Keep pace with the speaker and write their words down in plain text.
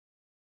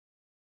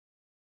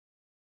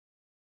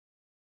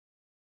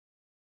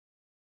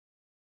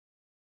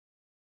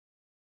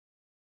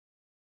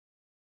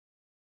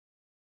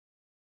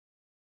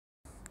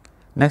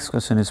Next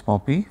question is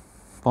Poppy.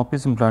 Poppy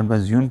is employed by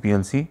Zune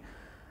PLC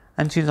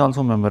and she is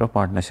also a member of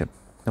partnership.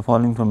 The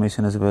following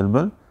information is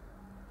available.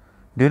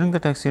 During the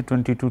tax year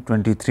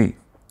 22-23,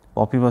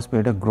 Poppy was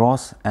paid a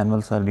gross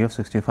annual salary of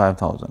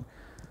 65,000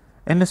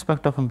 in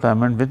respect of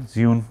employment with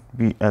Zune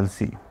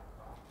PLC.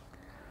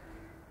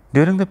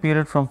 During the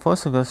period from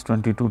 1st August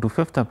 22 to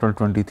 5th April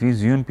 23,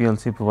 Zune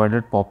PLC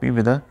provided Poppy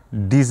with a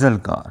diesel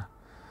car,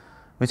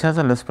 which has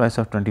a list price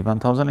of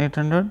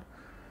 21,800.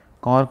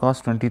 Car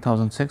costs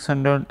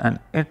 20,600 and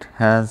it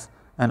has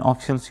an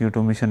official CO2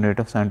 emission rate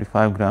of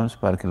 75 grams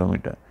per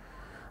kilometer.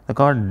 The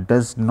car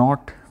does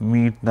not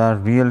meet the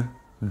real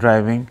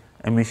driving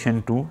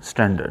emission to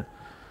standard.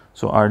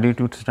 So, RD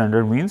to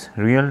standard means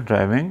real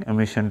driving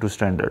emission to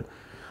standard.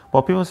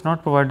 Poppy was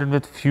not provided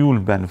with fuel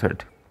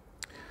benefit.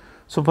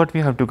 So, what we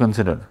have to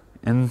consider?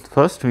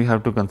 First, we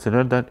have to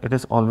consider that it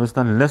is always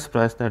the list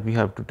price that we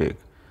have to take,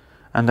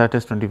 and that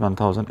is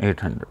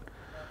 21,800.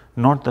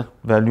 Not the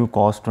value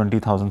cost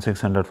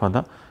 20,600 for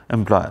the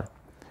employer.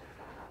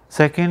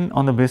 Second,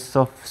 on the basis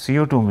of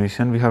CO2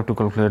 emission, we have to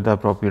calculate the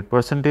appropriate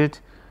percentage.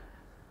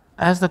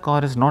 As the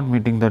car is not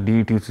meeting the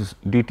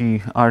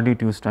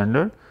RD2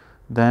 standard,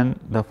 then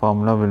the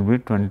formula will be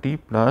 20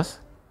 plus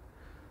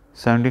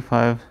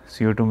 75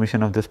 CO2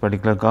 emission of this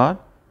particular car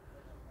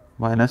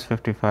minus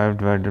 55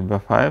 divided by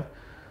 5.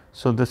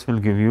 So, this will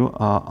give you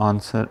an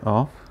answer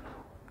of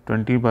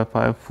 20 by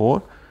 5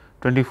 for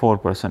 24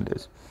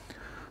 percentage.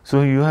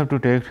 So, you have to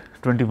take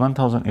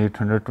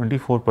 21,800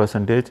 24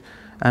 percentage,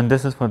 and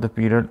this is for the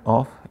period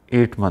of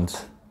 8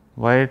 months.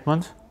 Why 8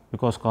 months?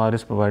 Because car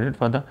is provided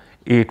for the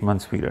 8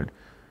 months period.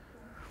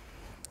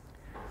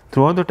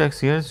 Throughout the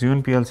tax year,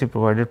 Zune PLC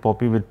provided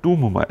Poppy with two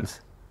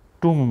mobiles.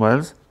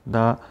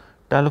 The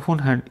telephone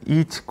had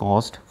each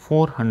cost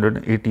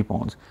 480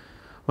 pounds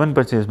when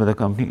purchased by the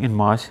company in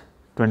March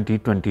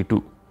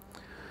 2022.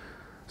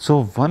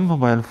 So,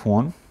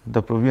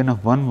 the provision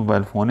of one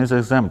mobile phone is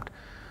exempt.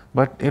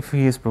 But if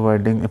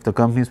the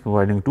company is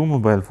providing two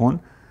mobile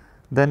phone,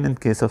 then in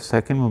case of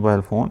second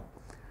mobile phone,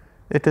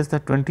 it is the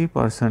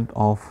 20%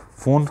 of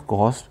phone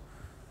cost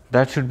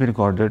that should be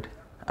recorded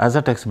as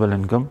a taxable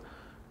income,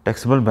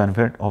 taxable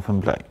benefit of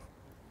employee.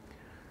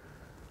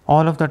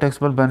 All of the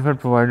taxable benefit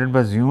provided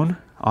by Zune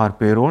are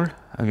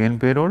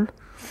payrolled.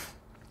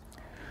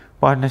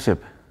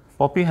 Partnership.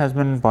 Poppy has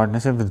been in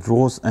partnership with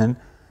Rose and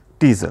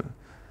Teasel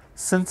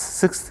since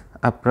 6th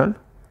April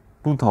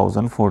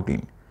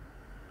 2014.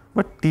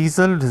 But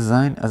Teasel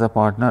resigned as a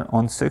partner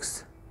on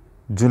 6th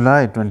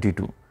July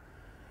 22.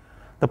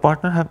 The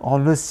partner have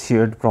always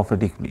shared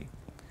profit equally.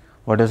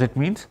 What does it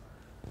mean?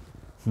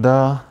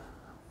 The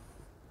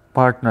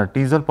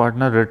Teasel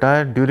partner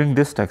retired during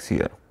this tax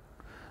year.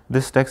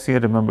 This tax year,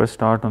 remember,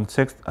 start on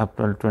 6th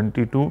April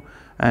 22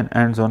 and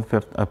ends on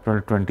 5th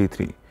April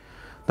 23.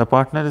 The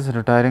partner is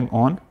retiring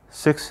on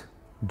 6th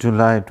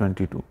July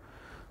 22.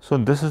 So,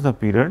 this is the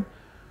period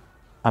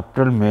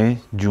April, May,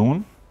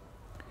 June.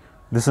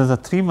 This is a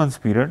 3 months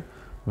period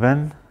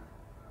when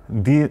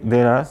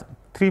there are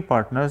 3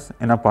 partners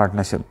in a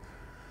partnership.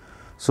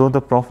 So,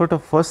 the profit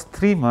of first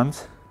 3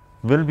 months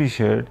will be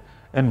shared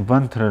in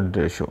 1/3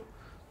 ratio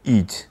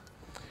each.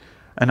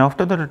 And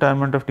after the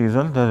retirement of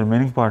Teasel, the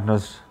remaining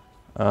partners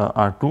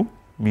are 2,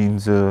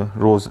 means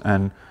Rose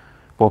and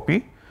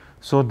Poppy.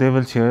 So, they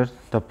will share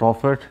the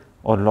profit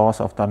or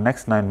loss of the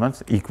next 9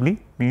 months equally,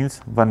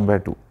 means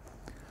 1/2.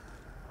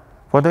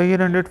 For the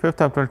year ended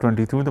 5th April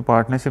 22, the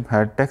partnership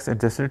had tax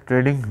adjusted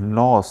trading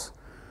loss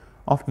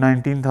of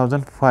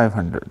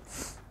 19,500.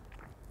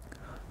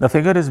 The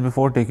figure is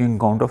before taking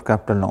account of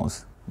capital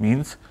loss,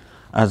 means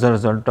as a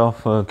result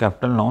of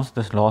capital loss,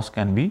 this loss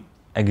can be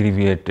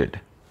aggregated.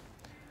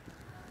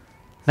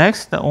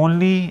 Next, the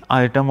only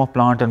item of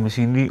plant and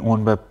machinery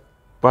owned by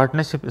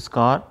partnership is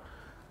car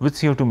with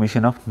CO2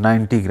 emission of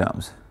 90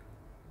 grams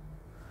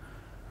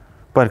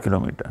per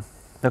kilometer.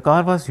 The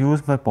car was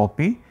used by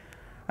Poppy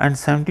and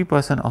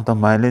 70% of the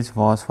mileage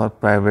was for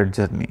private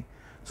journey.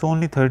 So,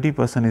 only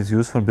 30% is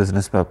used for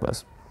business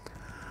purpose.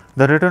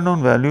 The return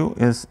on value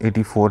is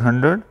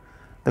 8,400.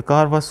 The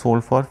car was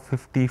sold for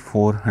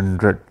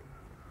 5,400.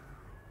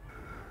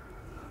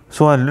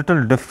 So, a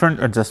little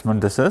different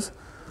adjustment this is.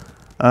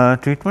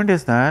 Treatment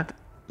is that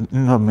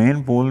in the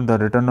main pool the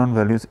return on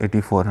value is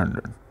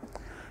 8,400.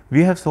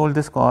 We have sold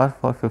this car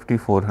for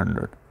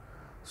 5,400.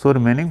 So,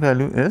 remaining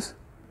value is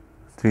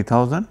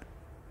 3,000,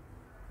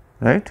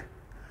 right?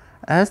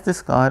 As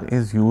this car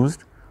is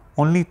used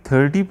only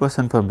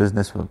 30% for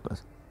business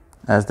purpose,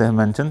 as they have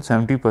mentioned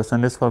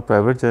 70% is for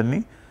private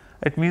journey,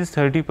 it means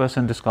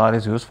 30% this car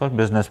is used for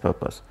business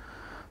purpose.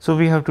 So,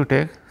 we have to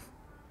take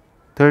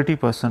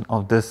 30%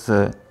 of this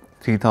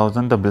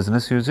 3,000 the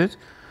business usage.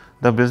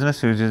 The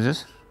business usage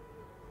is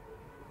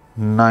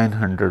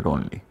 900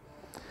 only.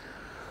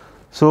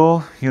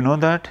 So, you know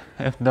that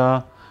if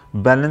the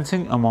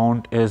balancing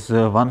amount is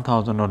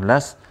 1,000 or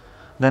less,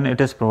 then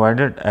it is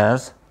provided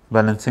as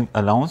balancing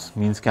allowance,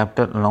 means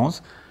capital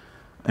allowance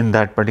in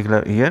that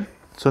particular year.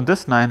 So,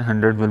 this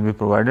 900 will be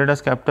provided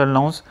as capital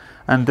allowance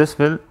and this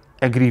will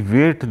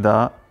aggravate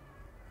the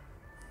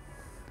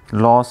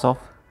loss of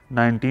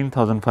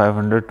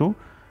 19,500 to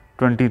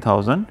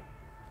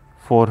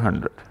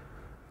 20,400.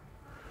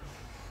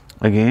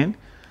 Again,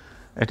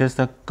 it is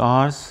the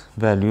car's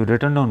value,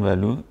 written down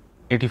value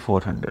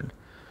 8,400.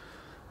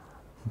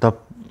 The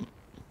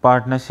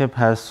partnership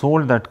has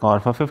sold that car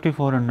for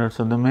 5,400.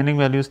 So, the remaining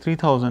value is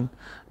 3,000.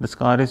 This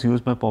car is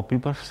used by Poppy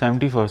for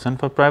 70%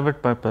 for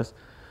private purpose.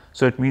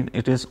 So, it means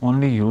it is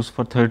only used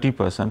for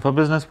 30% for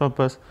business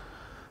purpose.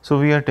 So,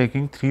 we are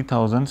taking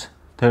 3,000's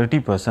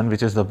 30%,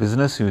 which is the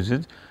business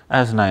usage,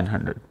 as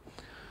 900.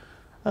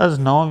 As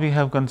now we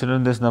have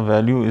considered this, the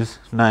value is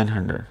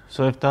 900.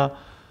 So, if the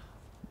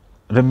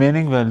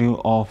remaining value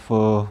of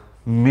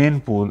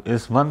main pool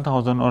is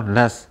 1,000 or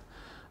less,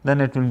 then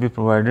it will be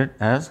provided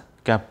as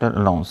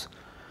capital allowance.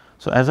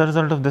 So, as a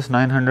result of this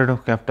 900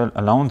 of capital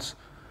allowance,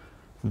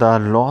 the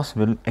loss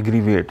will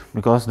aggravate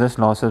because this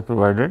loss is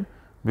provided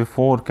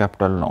before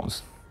capital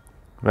allowance,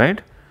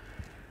 right.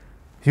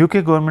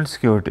 UK government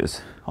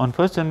securities. On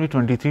 1st January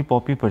 23,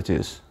 Poppy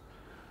purchased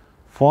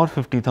for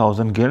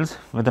 50,000 gilts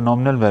with a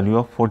nominal value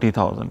of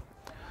 40,000.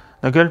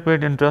 The gilt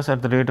paid interest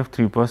at the rate of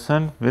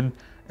 3% with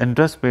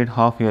interest paid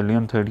half yearly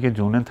on 30th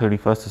June and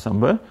 31st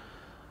December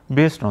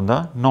based on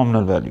the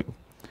nominal value.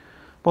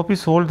 Poppy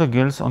sold the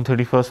gilts on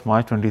 31st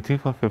March 23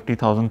 for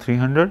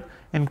 50,300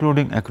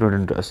 including accrued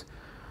interest.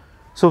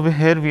 So,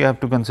 here we have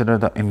to consider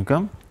the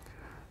income.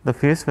 The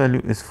face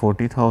value is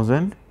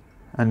 40,000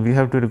 and we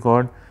have to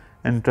record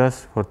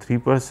interest for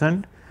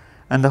 3%,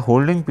 and the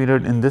holding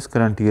period in this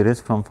current year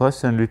is from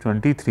 1st January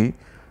 23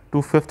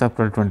 to 5th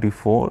April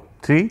 24,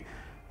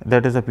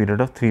 that is a period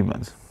of 3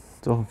 months.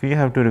 So, we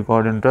have to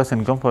record interest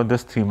income for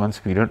this 3 months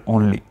period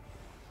only.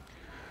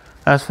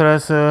 As far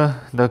as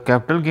the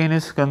capital gain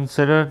is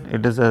considered,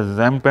 it is a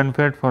exempt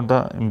benefit for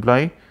the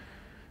employee.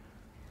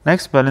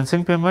 Next,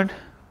 balancing payment.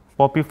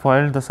 Poppy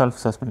filed the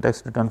self-assessment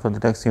tax return for the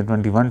tax year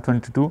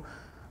 21-22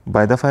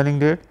 by the filing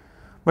date,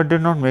 but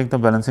did not make the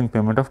balancing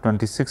payment of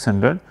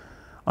 2,600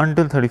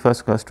 until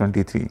 31st August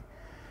 23.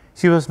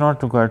 She was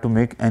not required to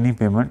make any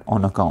payment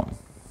on account.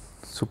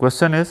 So,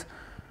 question is,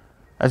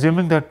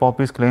 assuming that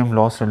Poppy's claim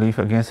loss relief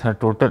against her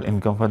total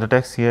income for the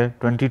tax year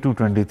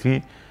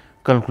 22-23,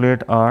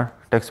 calculate our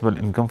taxable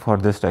income for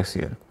this tax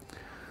year.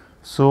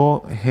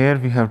 So, here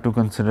we have to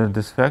consider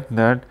this fact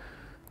that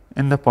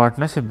in the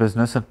partnership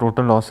business, the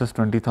total loss is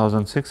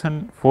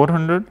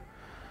 20,400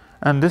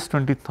 and this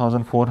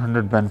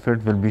 20,400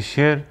 benefit will be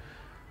shared,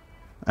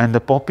 and the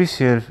Poppy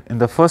share in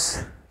the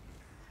first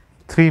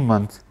 3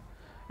 months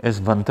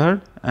is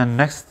 1/3 and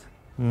next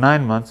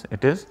 9 months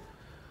it is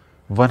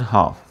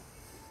 1/2.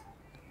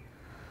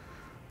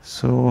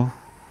 So,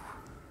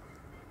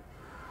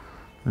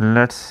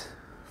 let us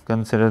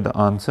consider the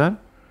answer.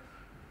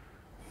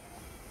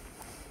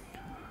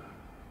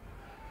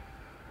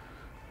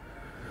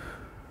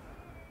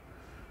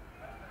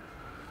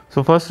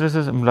 So, first this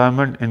is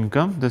employment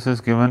income, this is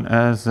given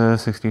as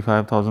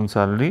 65,000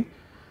 salary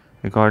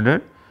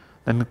recorded.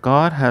 Then the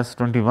car has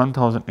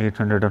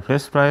 21,800 of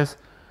list price,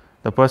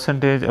 the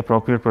percentage,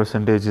 appropriate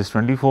percentage is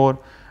 24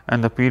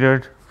 and the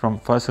period from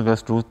 1st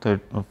August to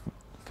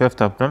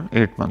 5th April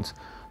 8 months.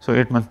 So,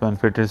 8 month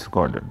benefit is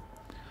recorded.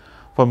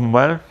 For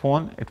mobile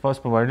phone, it was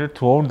provided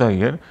throughout the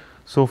year.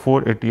 So,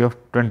 480 of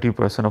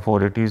 20% of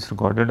 480 is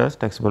recorded as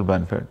taxable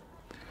benefit.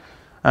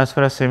 As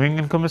far as saving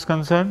income is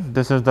concerned,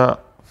 this is the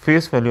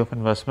face value of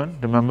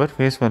investment. Remember,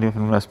 face value of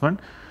investment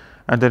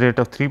at the rate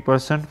of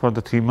 3% for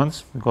the 3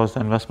 months because the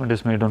investment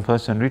is made on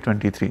 1st January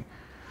 23.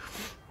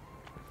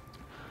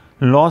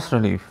 Loss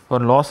relief. For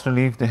loss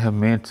relief, they have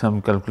made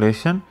some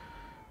calculation.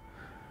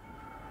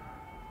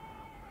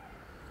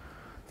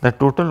 The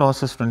total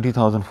loss is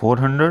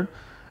 20,400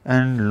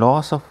 and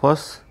loss of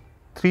first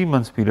 3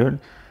 months period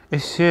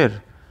is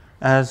share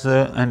as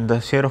and the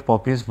share of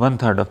Poppy is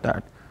 1/3 of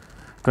that.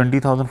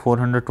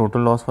 20,400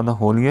 total loss for the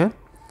whole year.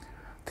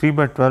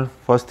 3/12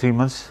 first 3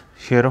 months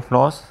share of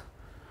loss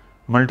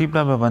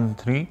multiplied by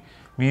 1/3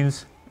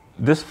 means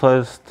this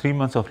first 3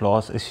 months of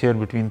loss is shared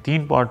between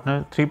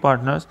 3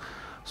 partners.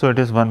 So, it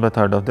is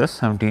 1/3 of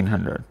this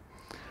 1,700.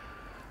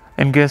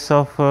 In case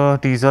of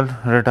Teasel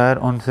retire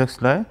on 6th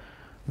July,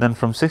 then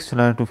from 6th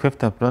July to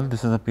 5th April,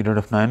 this is a period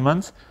of 9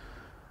 months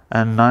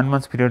and 9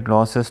 months period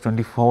loss is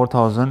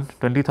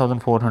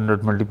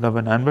 20,400 multiplied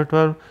by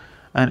 9/12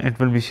 and it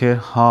will be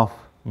shared half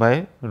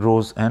by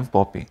Rose and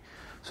Poppy.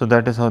 So,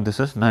 that is how this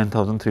is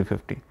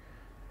 9,350.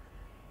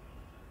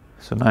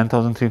 So,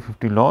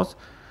 9,350 loss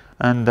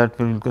and that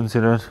will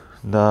consider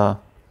the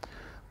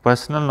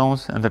personal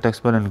loans and the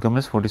taxable income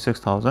is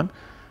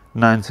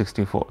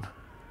 46,964.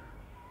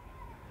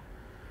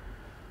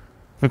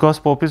 Because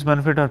Poppy's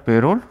benefit are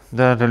payroll,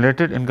 the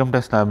related income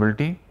tax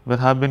liability will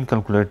have been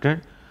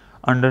calculated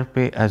under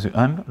pay as you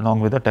earn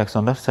along with the tax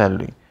on the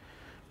salary.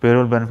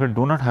 Payroll benefit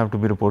do not have to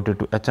be reported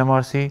to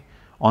HMRC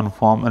on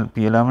form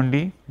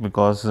P11D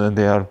because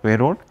they are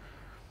payroll.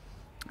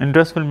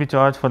 Interest will be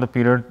charged for the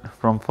period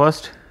from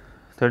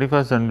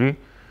 31st January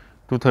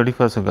to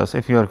 31st August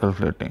if you are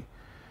calculating.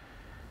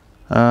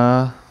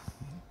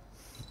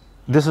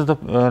 this is the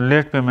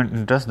late payment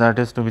interest that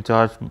is to be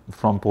charged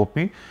from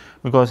Poppy,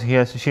 because she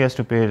has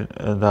to pay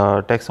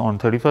the tax on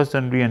 31st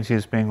January and she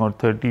is paying on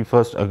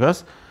 31st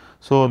August.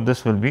 So,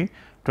 this will be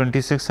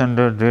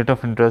 2600. Rate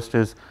of interest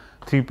is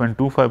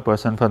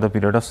 3.25% for the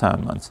period of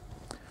 7 months.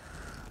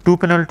 Two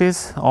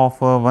penalties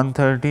of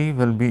 130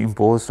 will be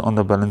imposed on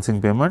the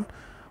balancing payment,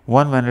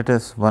 one when it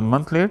is 1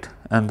 month late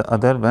and the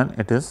other when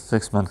it is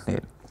 6 months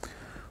late.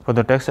 For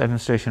the tax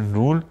administration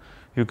rule,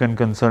 you can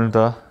consult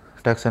the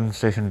tax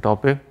administration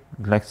topic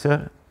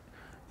lecture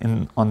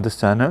on this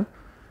channel.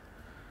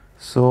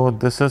 So,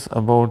 this is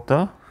about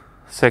the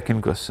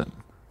second question,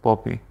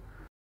 Poppy.